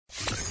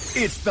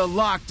It's the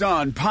Locked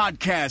On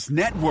Podcast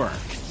Network,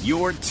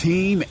 your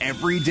team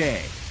every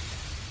day.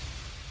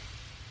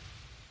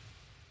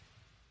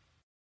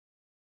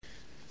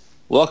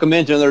 Welcome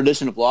into another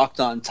edition of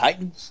Locked On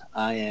Titans.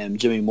 I am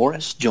Jimmy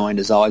Morris, joined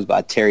as always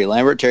by Terry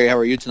Lambert. Terry, how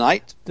are you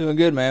tonight? Doing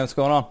good, man. What's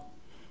going on?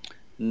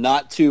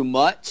 Not too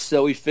much.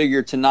 So we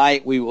figure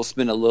tonight we will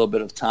spend a little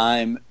bit of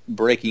time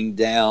breaking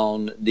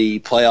down the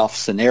playoff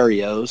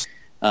scenarios.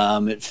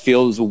 It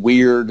feels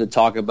weird to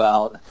talk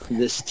about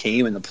this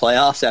team in the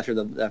playoffs after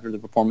the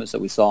performance that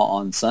we saw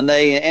on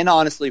Sunday, and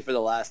honestly for the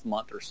last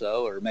month or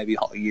so, or maybe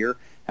all year,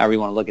 however you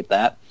want to look at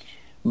that.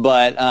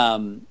 But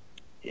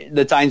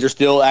the Titans are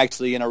still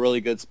actually in a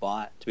really good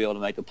spot to be able to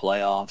make the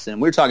playoffs.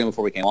 And we were talking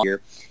before we came on here.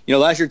 You know,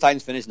 last year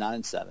Titans finished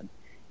 9-7.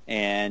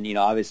 And, you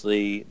know,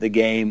 obviously the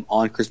game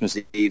on Christmas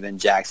Eve in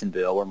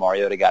Jacksonville where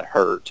Mariota got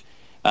hurt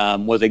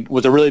was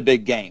a really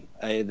big game.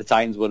 The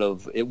Titans would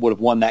have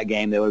won that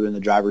game. They would have been in the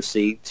driver's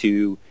seat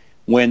to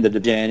win the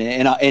division.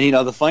 And you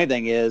know, the funny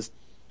thing is,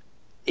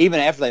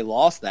 even after they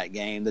lost that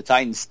game, the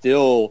Titans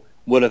still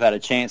would have had a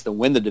chance to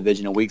win the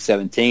division in Week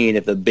 17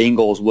 if the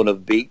Bengals would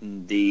have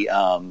beaten the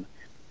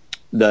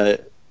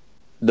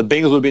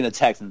Bengals would be in the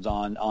Texans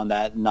on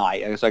that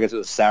night. So I guess it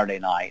was Saturday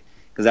night,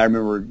 because I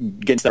remember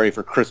getting ready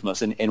for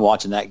Christmas and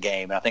watching that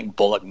game. And I think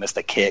Bullock missed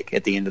a kick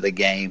at the end of the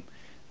game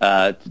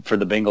for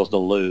the Bengals to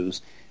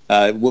lose.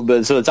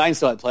 But so the Titans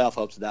still had playoff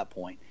hopes at that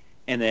point.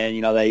 And then,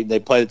 you know, they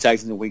played the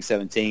Texans in Week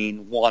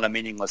 17, won a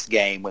meaningless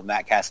game with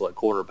Matt Castle at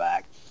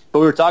quarterback. But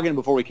we were talking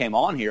before we came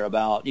on here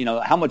about, you know,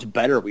 how much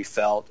better we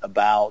felt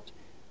about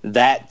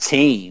that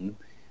team.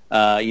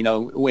 You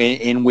know,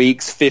 in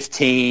weeks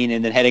 15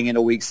 and then heading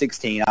into week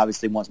 16,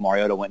 obviously once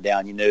Mariota went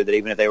down, you knew that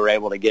even if they were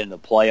able to get into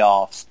the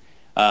playoffs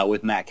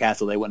with Matt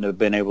Castle, they wouldn't have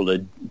been able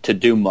to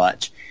do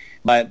much.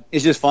 But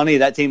it's just funny,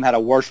 that team had a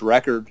worse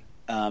record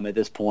at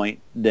this point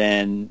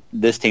than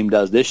this team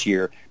does this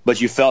year. But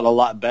you felt a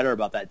lot better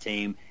about that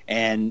team.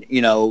 And,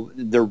 you know,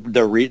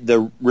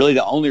 really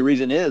the only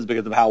reason is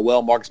because of how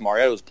well Marcus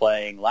Mariota was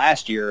playing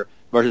last year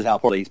versus how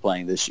poorly he's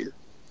playing this year.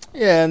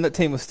 Yeah, and that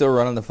team was still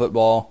running the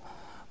football.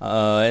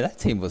 And that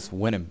team was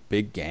winning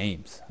big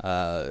games.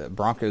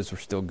 Broncos were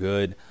still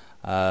good,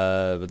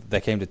 but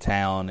they came to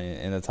town,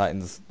 and the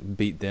Titans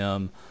beat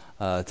them.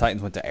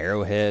 Titans went to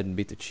Arrowhead and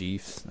beat the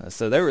Chiefs.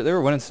 So they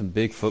were winning some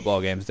big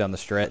football games down the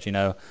stretch. You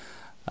know,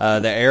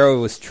 the arrow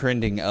was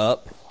trending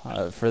up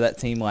for that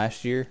team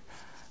last year.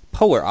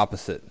 Polar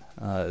opposite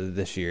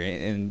this year,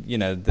 and you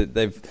know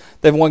they've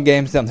won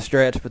games down the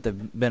stretch, but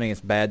they've been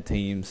against bad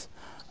teams.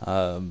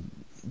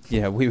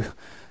 You know,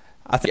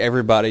 I think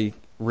everybody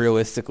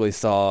realistically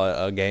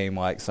saw a game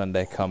like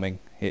Sunday coming.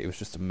 It was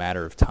just a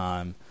matter of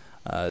time.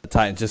 The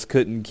Titans just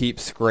couldn't keep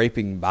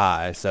scraping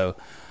by. So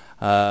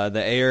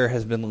the air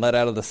has been let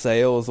out of the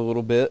sails a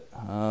little bit.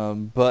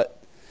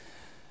 But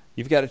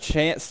you've got a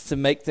chance to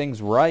make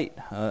things right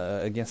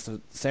against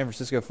the San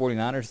Francisco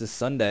 49ers this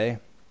Sunday.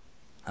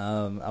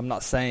 I'm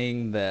not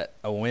saying that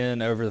a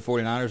win over the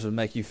 49ers would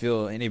make you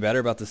feel any better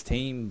about this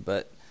team,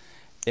 but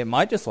it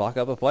might just lock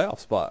up a playoff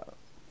spot.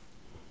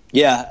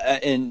 Yeah,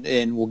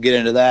 and we'll get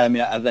into that. I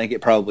mean, I think it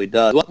probably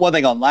does. One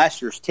thing on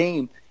last year's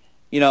team,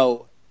 you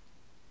know,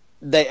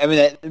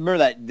 remember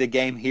that the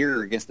game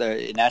here in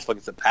Nashville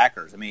against the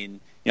Packers. I mean,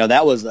 you know,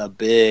 that was a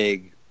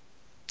big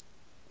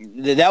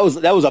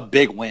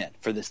win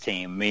for this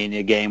team. I mean,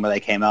 a game where they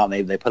came out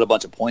and they put a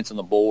bunch of points on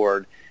the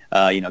board.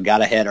 You know,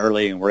 got ahead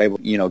early and were able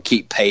to, you know,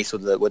 keep pace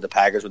with the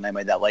Packers when they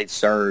made that late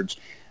surge.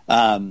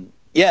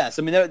 Yes,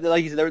 I mean,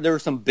 like you said, there were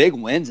some big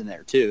wins in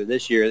there too.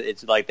 This year,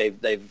 it's like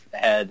they've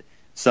had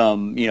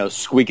some, you know,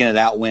 squeaking it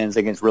out wins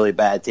against really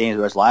bad teams.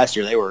 Whereas last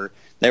year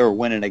they were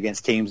winning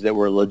against teams that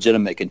were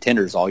legitimate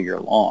contenders all year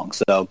long.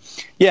 So,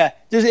 yeah,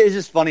 it's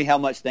just funny how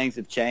much things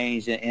have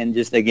changed, and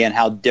just again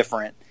how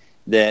different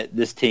that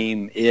this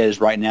team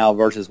is right now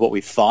versus what we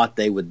thought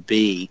they would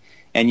be.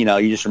 And you know,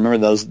 you just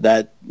remember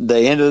that the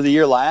end of the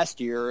year last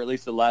year, or at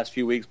least the last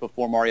few weeks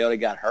before Mariota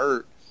got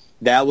hurt,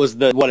 that was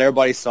what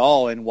everybody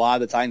saw and why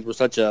the Titans were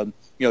such a,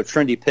 you know,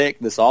 trendy pick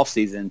this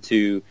offseason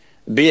to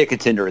be a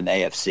contender in the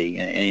AFC.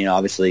 And you know,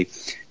 obviously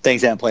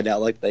things haven't played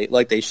out like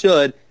they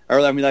should, or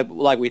I mean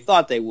like we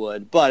thought they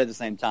would, but at the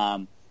same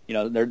time, you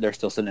know, they're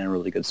still sitting in a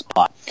really good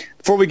spot.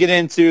 Before we get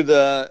into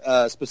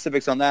the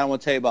specifics on that, I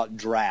want to tell you about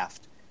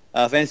Draft.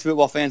 Fantasy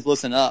football fans,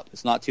 listen up.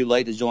 It's not too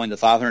late to join the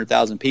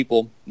 500,000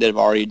 people that have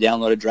already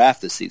downloaded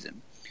Draft this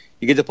season.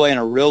 You get to play in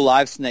a real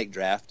live snake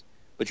draft,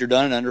 but you're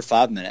done in under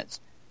 5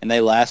 minutes, and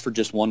they last for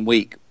just 1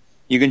 week.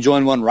 You can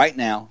join one right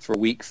now for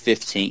week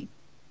 15.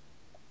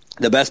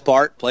 The best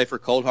part, play for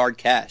cold hard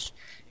cash.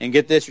 And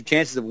get this, your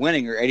chances of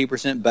winning are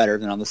 80% better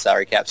than on the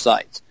salary cap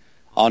sites.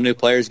 All new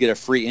players get a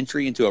free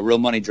entry into a real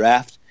money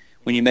draft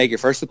when you make your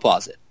first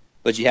deposit,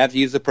 but you have to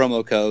use the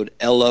promo code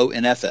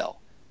LONFL.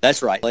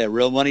 That's right, play a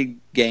real money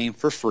game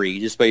for free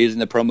just by using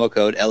the promo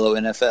code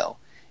LONFL.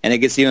 And it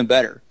gets even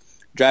better.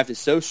 Draft is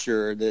so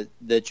sure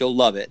that you'll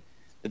love it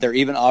that they're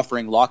even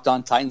offering Locked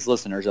On Titans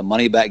listeners a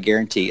money-back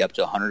guarantee up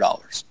to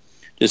 $100.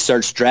 Just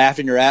search Draft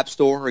in your app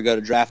store or go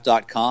to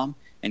draft.com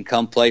and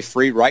come play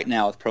free right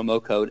now with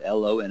promo code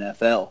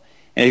LONFL.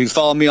 And if you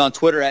follow me on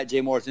Twitter at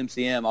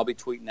JMorrisMCM, I'll be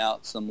tweeting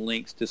out some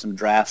links to some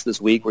drafts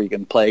this week where you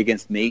can play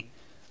against me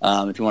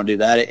if you want to do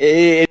that.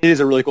 It is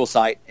a really cool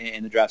site,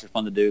 and the drafts are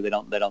fun to do. They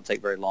don't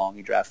take very long.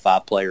 You draft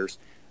 5 players,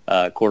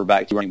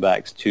 quarterback, 2 running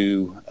backs,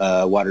 2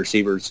 wide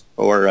receivers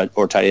or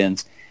tight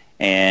ends,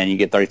 and you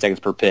get 30 seconds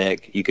per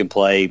pick. You can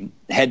play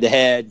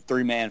head-to-head,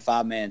 3-man,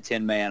 5-man,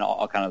 10-man,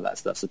 all kind of that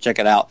stuff. So check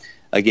it out.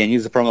 Again,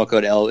 use the promo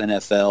code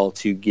LNFL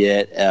to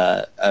get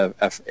an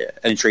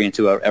entry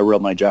into a real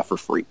money draft for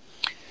free.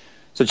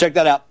 So check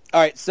that out. All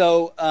right,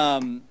 so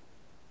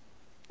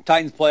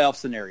Titans playoff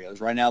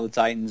scenarios. Right now the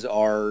Titans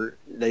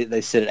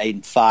they sit at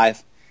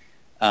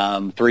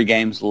 8-5. 3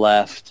 games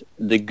left.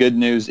 The good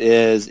news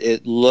is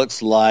it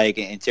looks like,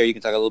 and Terry, you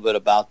can talk a little bit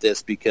about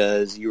this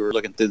because you were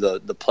looking through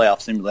the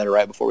playoff simulator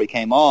right before we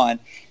came on,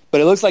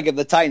 but it looks like if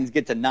the Titans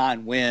get to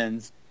 9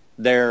 wins,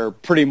 they're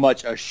pretty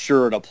much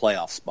assured a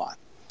playoff spot.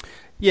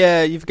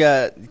 Yeah, you've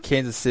got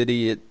Kansas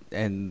City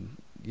and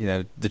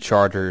the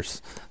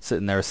Chargers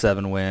sitting there with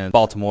 7 wins.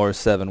 Baltimore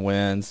 7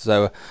 wins.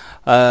 So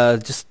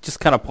just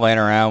kind of playing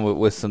around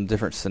with some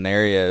different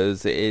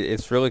scenarios.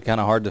 It's really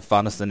kind of hard to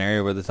find a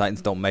scenario where the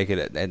Titans don't make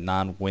it at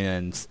 9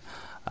 wins.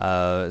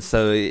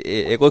 So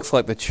it looks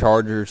like the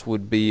Chargers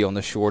would be on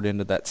the short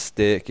end of that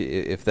stick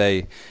if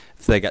they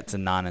got to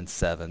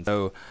 9-7.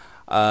 So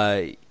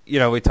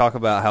we talk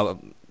about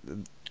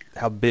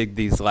how big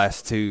these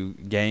last 2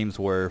 games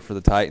were for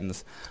the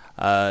Titans.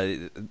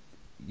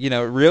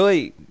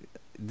 Really,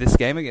 this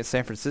game against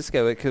San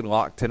Francisco, it could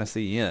lock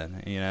Tennessee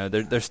in.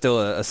 There's still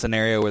a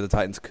scenario where the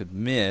Titans could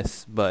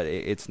miss, but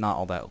it's not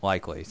all that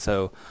likely.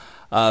 So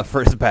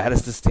for as bad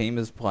as this team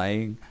is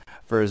playing,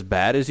 for as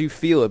bad as you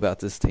feel about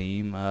this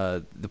team,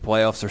 the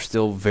playoffs are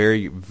still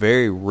very,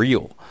 very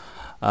real.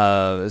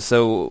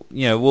 So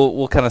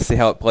we'll kind of see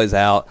how it plays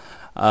out.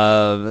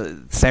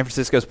 San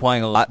Francisco's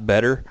playing a lot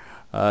better.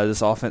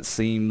 This offense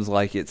seems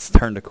like it's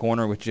turned a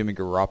corner with Jimmy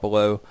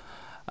Garoppolo.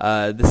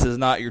 This is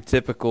not your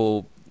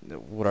typical,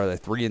 what are they,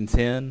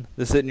 3-10?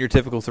 This isn't your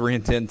typical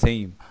 3-10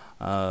 team.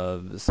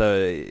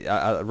 So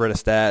I read a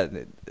stat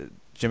that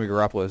Jimmy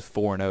Garoppolo is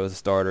 4-0 as a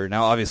starter.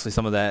 Now, obviously,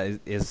 some of that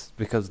is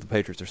because the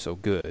Patriots are so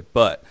good,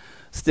 but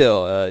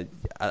still,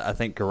 I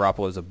think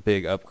Garoppolo is a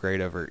big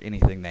upgrade over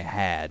anything they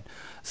had.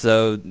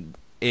 So,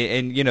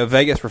 and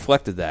Vegas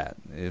reflected that.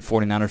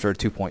 49ers are a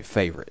 2-point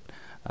favorite.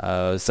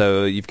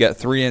 So you've got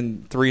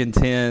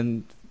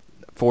 3-10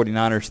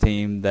 49ers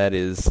team that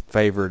is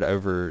favored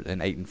over an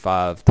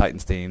 8-5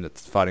 Titans team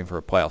that's fighting for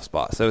a playoff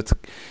spot. So it's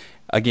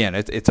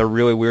a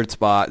really weird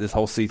spot. This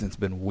whole season's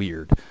been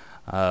weird.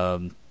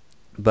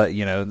 But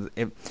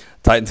if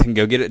Titans can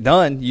go get it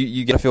done,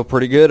 you got to feel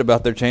pretty good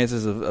about their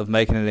chances of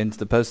making it into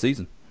the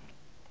postseason.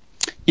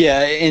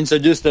 Yeah, and so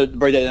just to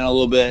break that down a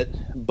little bit,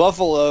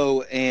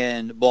 Buffalo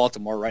and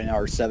Baltimore right now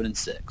are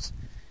 7-6.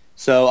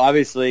 So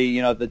obviously,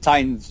 if the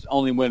Titans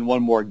only win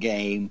one more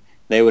game,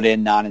 they would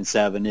end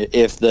 9-7.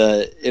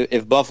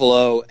 If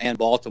Buffalo and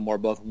Baltimore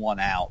both won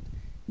out,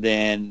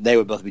 then they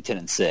would both be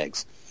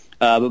 10-6.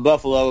 But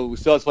Buffalo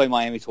still has to play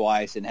Miami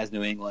twice and has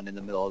New England in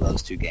the middle of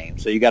those 2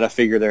 games. So you got to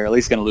figure they're at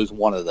least going to lose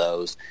one of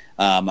those.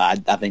 I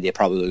think they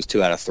probably lose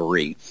 2 out of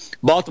 3.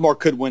 Baltimore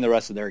could win the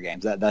rest of their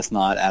games. That's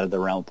not out of the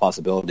realm of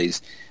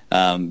possibilities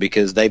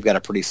because they've got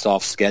a pretty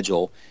soft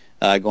schedule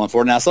going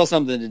forward. Now, I saw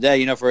something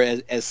today, for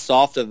as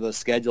soft of a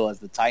schedule as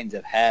the Titans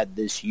have had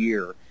this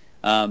year,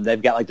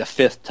 they've got like the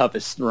 5th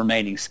toughest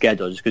remaining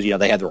schedule just because,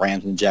 they had the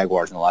Rams and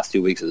Jaguars in the last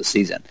 2 weeks of the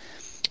season.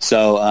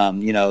 So,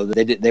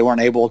 they weren't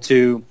able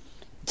to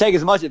take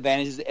as much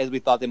advantage as we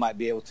thought they might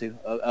be able to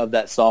of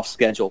that soft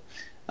schedule.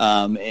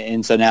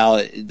 And so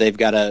now they're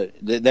going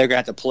to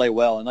have to play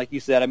well. And like you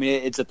said,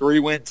 it's a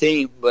 3-win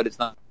team, but it's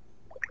not.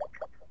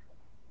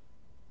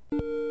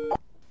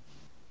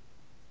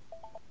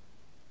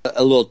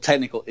 A little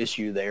technical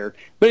issue there.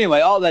 But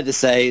anyway, all that to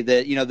say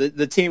that,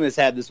 the team has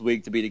had this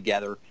week to be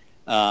together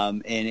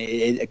and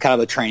it kind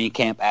of a training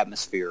camp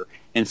atmosphere.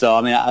 And so,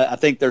 I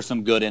think there's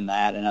some good in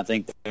that. And I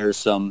think there's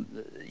some,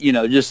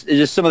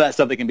 just some of that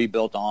stuff that can be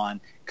built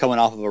on coming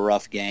off of a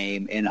rough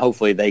game. And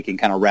hopefully they can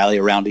kind of rally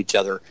around each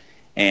other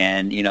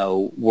and,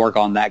 work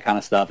on that kind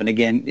of stuff. And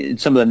again,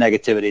 some of the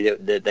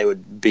negativity that they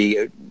would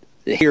be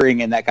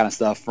hearing and that kind of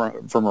stuff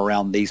from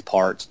around these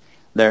parts,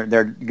 they're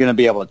going to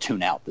be able to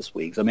tune out this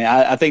week. So,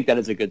 I think that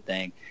is a good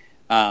thing.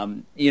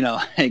 Again,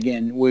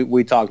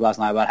 we talked last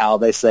night about how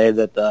they say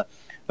that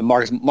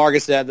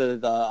Marcus said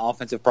that the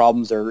offensive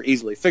problems are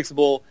easily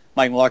fixable.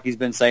 Mike Mularkey's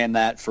been saying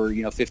that for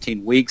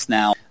 15 weeks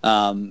now.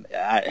 If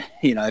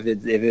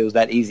it was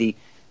that easy,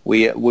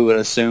 we would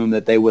assume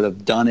that they would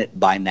have done it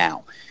by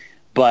now.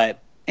 But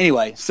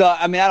anyway, so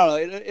I don't know.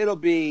 It'll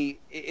be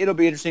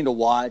interesting to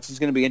watch. It's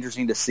going to be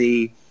interesting to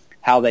see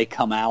how they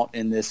come out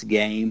in this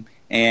game.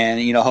 And,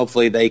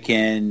 hopefully they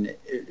can,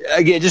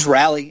 again, just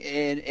rally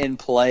and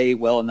play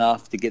well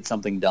enough to get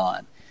something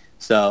done.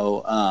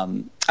 So, I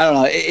don't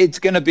know. It's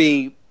going to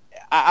be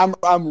 – I'm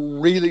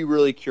really,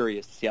 really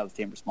curious to see how the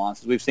team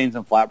responds. We've seen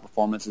some flat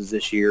performances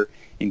this year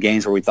in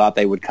games where we thought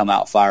they would come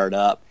out fired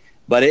up.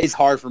 But it's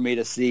hard for me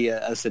to see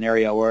a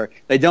scenario where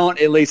they don't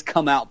at least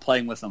come out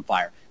playing with some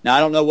fire. Now, I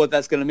don't know what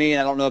that's going to mean.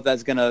 I don't know if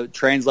that's going to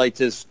translate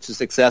to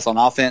success on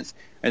offense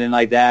and then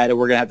like that.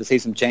 We're going to have to see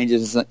some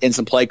changes in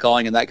some play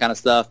calling and that kind of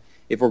stuff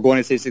if we're going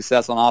to see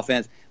success on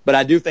offense. But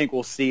I do think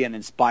we'll see an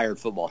inspired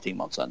football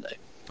team on Sunday.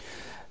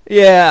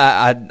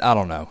 Yeah, I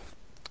don't know.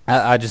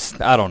 I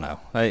don't know.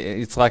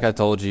 It's like I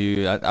told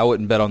you, I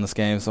wouldn't bet on this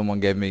game if someone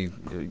gave me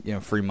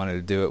free money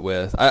to do it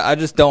with. I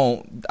just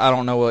don't. I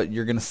don't know what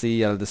you're going to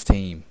see out of this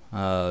team.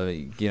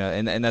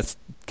 And that's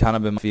kind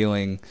of been my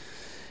feeling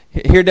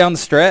here down the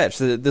stretch.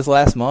 This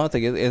last month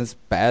against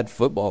bad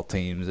football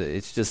teams.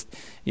 It's just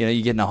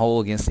you get in a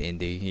hole against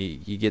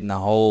Indy. You get in a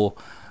hole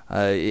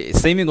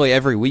seemingly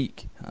every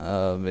week,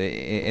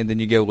 and then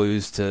you go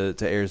lose to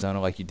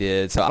Arizona like you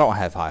did. So I don't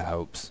have high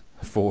hopes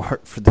for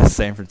this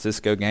San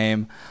Francisco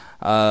game.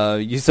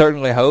 You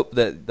certainly hope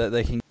that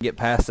they can get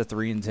past a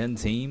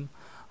 3-10 team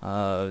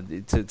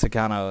to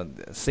kind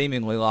of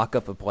seemingly lock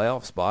up a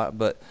playoff spot,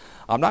 but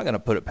I'm not going to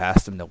put it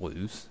past them to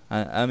lose.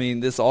 I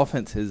mean, this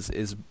offense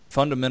is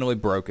fundamentally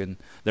broken.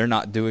 They're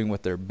not doing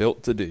what they're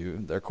built to do.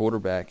 Their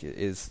quarterback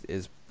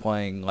is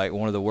playing like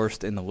one of the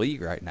worst in the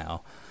league right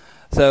now.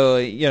 So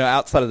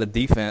outside of the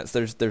defense,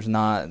 there's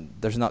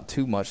not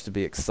too much to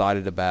be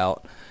excited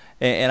about.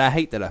 And I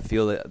hate that I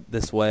feel that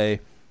this way.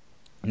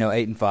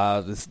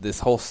 8-5. This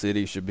whole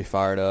city should be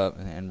fired up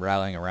and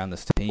rallying around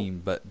this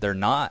team, but they're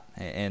not.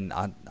 And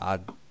I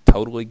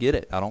totally get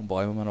it. I don't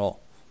blame them at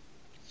all.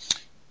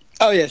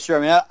 Oh yeah, sure.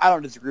 I mean, I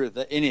don't disagree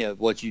with any of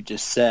what you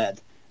just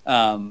said.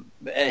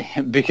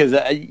 Because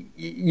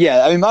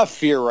my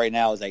fear right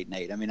now is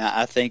 8-8. I mean,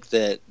 I think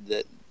that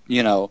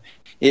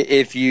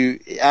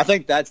I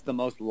think that's the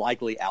most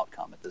likely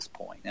outcome at this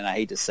point, and I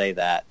hate to say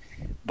that,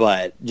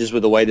 but just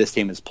with the way this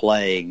team is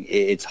playing,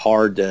 it's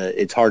hard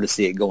to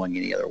see it going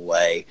any other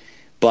way.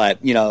 But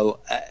I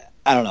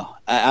don't know.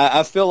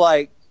 I feel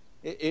like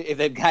if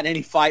they've got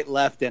any fight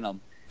left in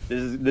them,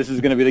 this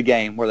is going to be the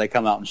game where they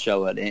come out and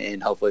show it,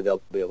 and hopefully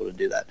they'll be able to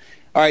do that.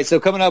 All right, so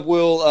coming up,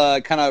 we'll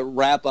kind of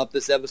wrap up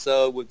this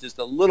episode with just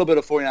a little bit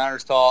of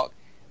 49ers talk.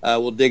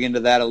 We'll dig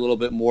into that a little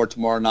bit more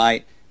tomorrow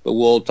night. But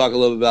we'll talk a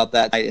little bit about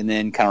that and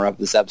then kind of wrap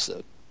this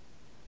episode.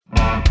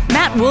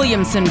 Matt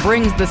Williamson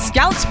brings the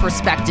scout's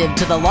perspective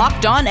to the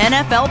Locked On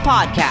NFL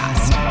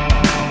podcast.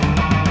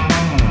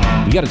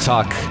 We got to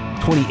talk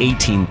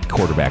 2018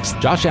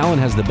 quarterbacks. Josh Allen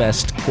has the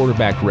best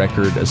quarterback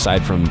record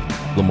aside from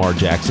Lamar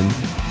Jackson,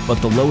 but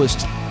the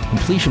lowest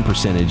completion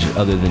percentage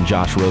other than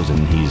Josh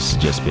Rosen. He's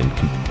just been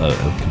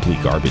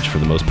complete garbage for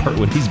the most part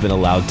when he's been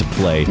allowed to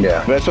play.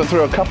 Yeah, but so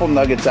throw a couple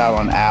nuggets out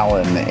on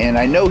Allen, and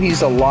I know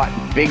he's a lot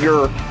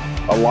bigger,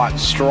 a lot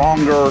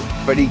stronger,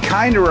 but he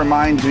kind of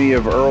reminds me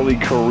of early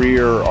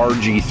career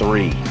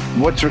RG3.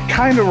 What's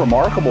kind of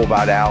remarkable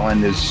about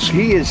Allen is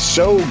he is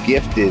so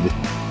gifted,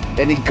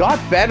 and he got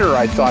better,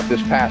 I thought,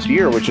 this past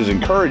year, which is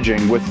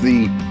encouraging with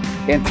the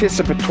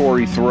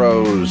anticipatory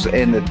throws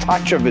and the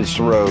touch of his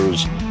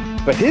throws.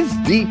 But his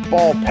deep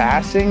ball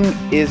passing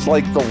is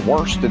like the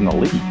worst in the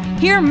league.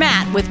 Hear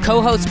Matt with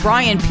co-host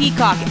Brian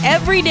Peacock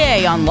every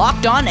day on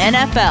Locked On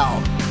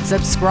NFL.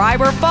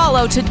 Subscribe or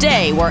follow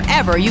today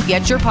wherever you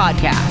get your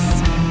podcasts.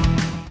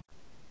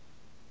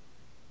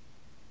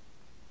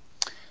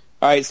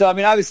 All right, so, I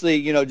mean,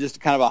 obviously,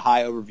 just kind of a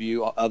high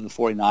overview of the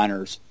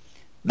 49ers.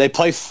 They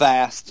play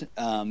fast,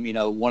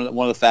 one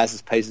of the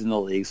fastest paces in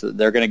the league, so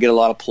they're going to get a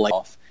lot of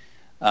playoff.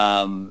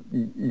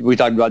 We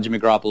talked about Jimmy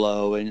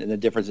Garoppolo and the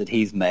difference that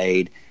he's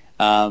made.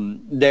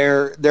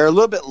 They're a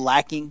little bit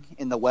lacking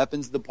in the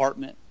weapons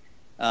department.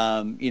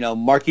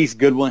 Marquise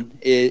Goodwin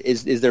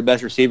is their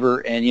best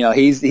receiver, and he had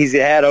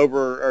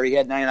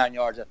 99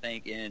 yards, I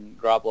think, in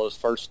Garoppolo's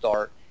first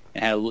start,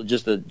 and had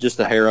just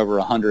a hair over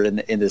 100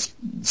 in this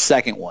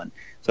second one.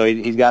 So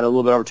he's got a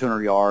little bit over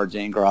 200 yards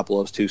in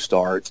Garoppolo's 2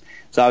 starts.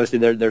 So obviously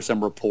there's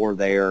some rapport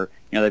there.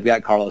 They've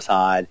got Carlos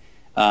Hyde.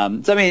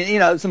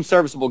 Some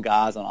serviceable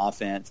guys on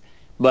offense,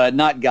 but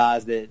not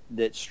guys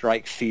that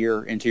strike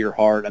fear into your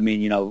heart. I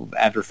mean,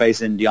 after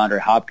facing DeAndre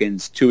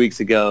Hopkins 2 weeks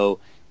ago,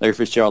 Larry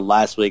Fitzgerald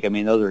last week, I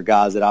mean, those are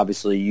guys that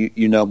obviously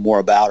you know more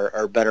about or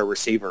are better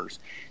receivers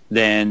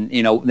than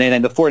the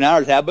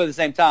 49ers have. But at the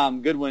same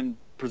time, Goodwin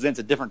presents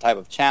a different type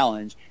of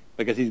challenge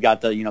because he's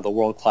got the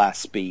world-class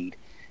speed.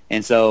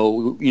 And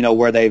so,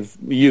 where they've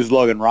used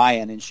Logan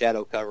Ryan in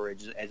shadow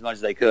coverage as much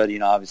as they could,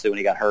 obviously when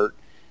he got hurt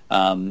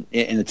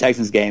in the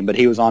Texans game, but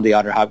he was on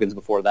DeAndre Hopkins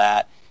before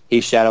that.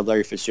 He shadowed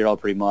Larry Fitzgerald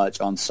pretty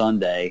much on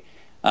Sunday.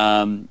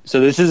 So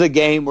this is a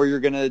game where you're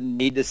going to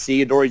need to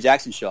see Adoree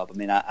Jackson show up. I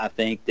mean, I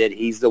think that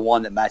he's the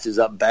one that matches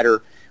up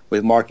better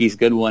with Marquise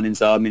Goodwin, and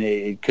so, I mean,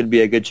 it could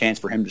be a good chance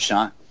for him to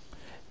shine.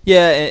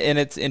 Yeah, and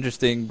it's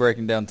interesting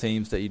breaking down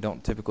teams that you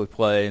don't typically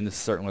play, and this is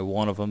certainly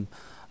one of them.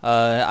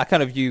 I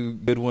kind of view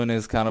Goodwin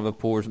as kind of a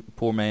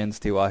poor man's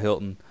T.Y.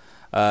 Hilton.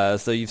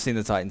 So you've seen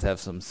the Titans have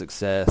some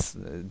success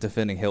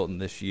defending Hilton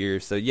this year.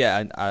 So,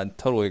 yeah, I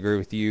totally agree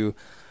with you.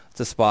 It's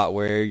a spot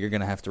where you're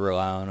going to have to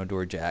rely on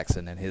Adoree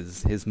Jackson and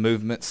his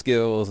movement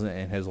skills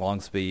and his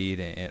long speed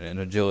and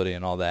agility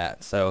and all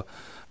that. So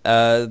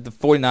the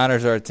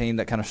 49ers are a team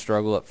that kind of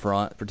struggle up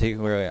front,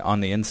 particularly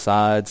on the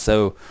inside.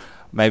 So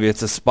maybe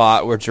it's a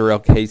spot where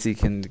Jarrell Casey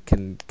can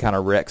kind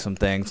of wreck some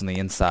things on the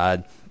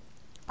inside.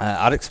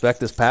 I'd expect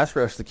this pass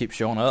rush to keep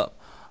showing up.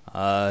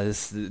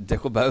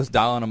 Dick LeBeau's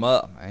dialing him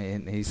up,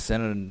 and he's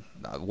sending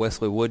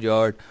Wesley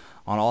Woodyard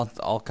on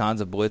all kinds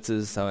of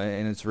blitzes,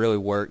 and it's really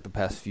worked the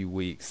past few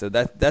weeks. So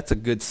that's a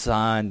good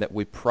sign that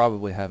we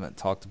probably haven't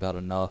talked about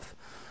enough.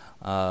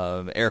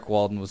 Eric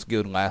Walden was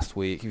good last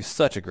week. He was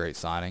such a great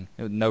signing.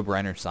 It was a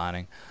no-brainer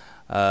signing.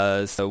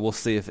 So we'll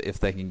see if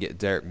they can get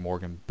Derek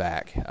Morgan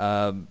back.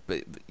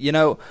 But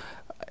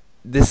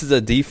this is a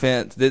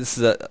defense. This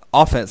is an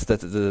offense that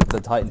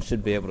the Titans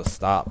should be able to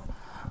stop.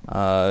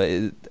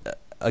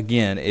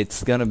 Again,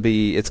 it's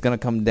gonna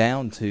come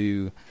down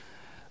to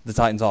the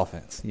Titans'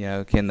 offense.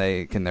 Can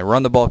they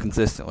run the ball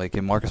consistently?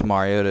 Can Marcus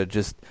Mariota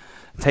just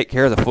take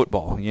care of the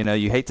football?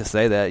 You hate to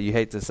say that. You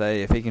hate to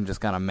say if he can just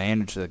kind of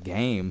manage the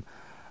game,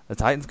 the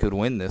Titans could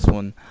win this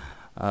one.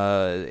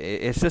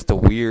 It's just a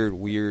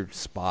weird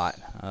spot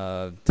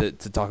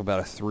to talk about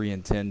a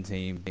 3-10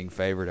 team being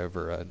favored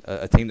over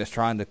a team that's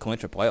trying to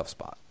clinch a playoff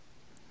spot.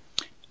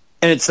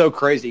 And it's so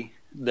crazy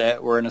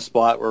that we're in a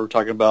spot where we're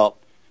talking about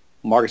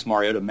Marcus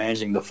Mariota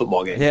managing the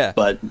football game. Yeah.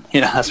 But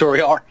that's where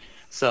we are.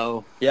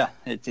 So yeah,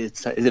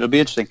 it'll be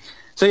interesting.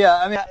 So yeah,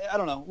 I mean, I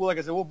don't know. Well, like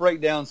I said, we'll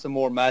break down some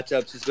more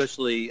matchups,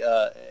 especially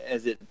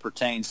as it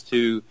pertains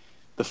to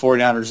the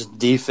 49ers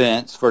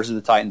defense versus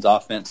the Titans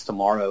offense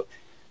tomorrow.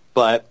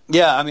 But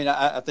yeah, I mean,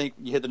 I think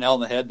you hit the nail on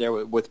the head there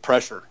with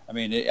pressure. I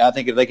mean, I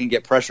think if they can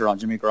get pressure on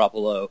Jimmy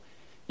Garoppolo,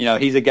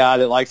 he's a guy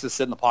that likes to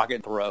sit in the pocket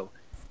and throw.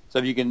 So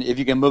if you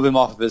can move him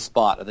off of his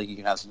spot, I think you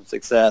can have some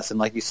success. And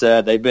like you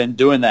said, they've been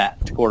doing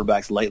that to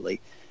quarterbacks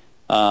lately.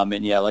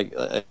 And yeah,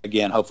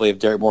 again, hopefully if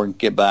Derek Morgan can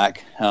get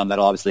back,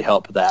 that'll obviously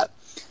help with that.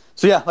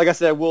 So yeah, like I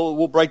said,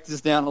 we'll break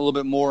this down a little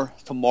bit more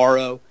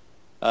tomorrow.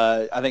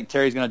 I think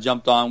Terry's going to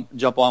jump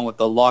on with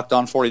the Locked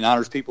On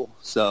 49ers people.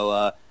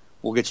 So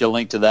we'll get you a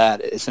link to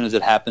that as soon as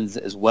it happens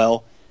as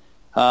well.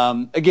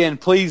 Again,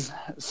 please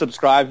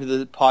subscribe to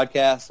the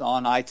podcast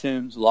on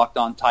iTunes, Locked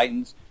On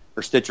Titans,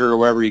 or Stitcher, or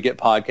wherever you get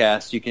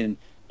podcasts. You can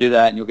do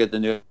that, and you'll get the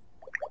new.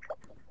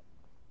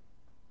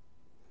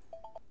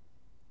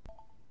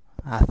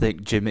 I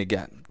think Jimmy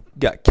got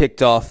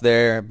kicked off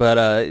there,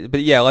 but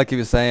yeah, like he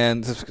was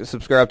saying,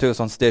 subscribe to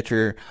us on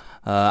Stitcher,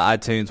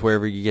 iTunes,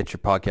 wherever you get your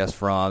podcast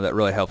from. That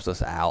really helps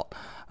us out.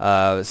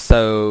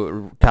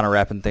 So kind of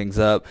wrapping things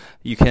up,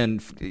 you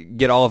can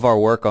get all of our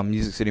work on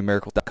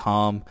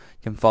MusicCityMiracles.com. You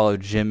can follow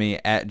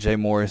Jimmy at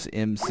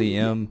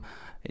JMorrisMCM,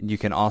 and you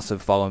can also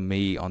follow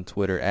me on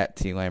Twitter at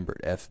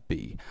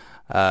TLambertFB.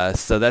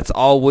 So that's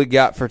all we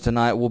got for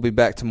tonight. We'll be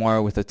back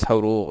tomorrow with a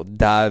total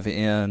dive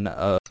in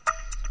of.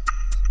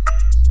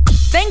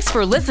 Thanks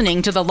for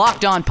listening to the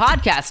Locked On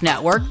Podcast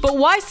Network, but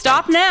why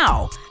stop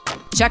now?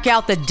 Check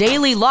out the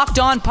daily Locked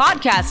On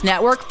Podcast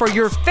Network for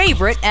your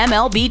favorite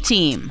MLB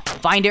team.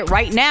 Find it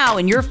right now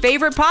in your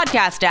favorite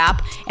podcast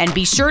app, and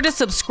be sure to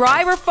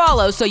subscribe or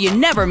follow so you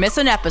never miss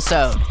an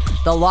episode.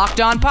 The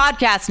Locked On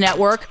Podcast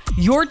Network,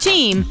 your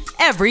team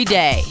every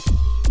day.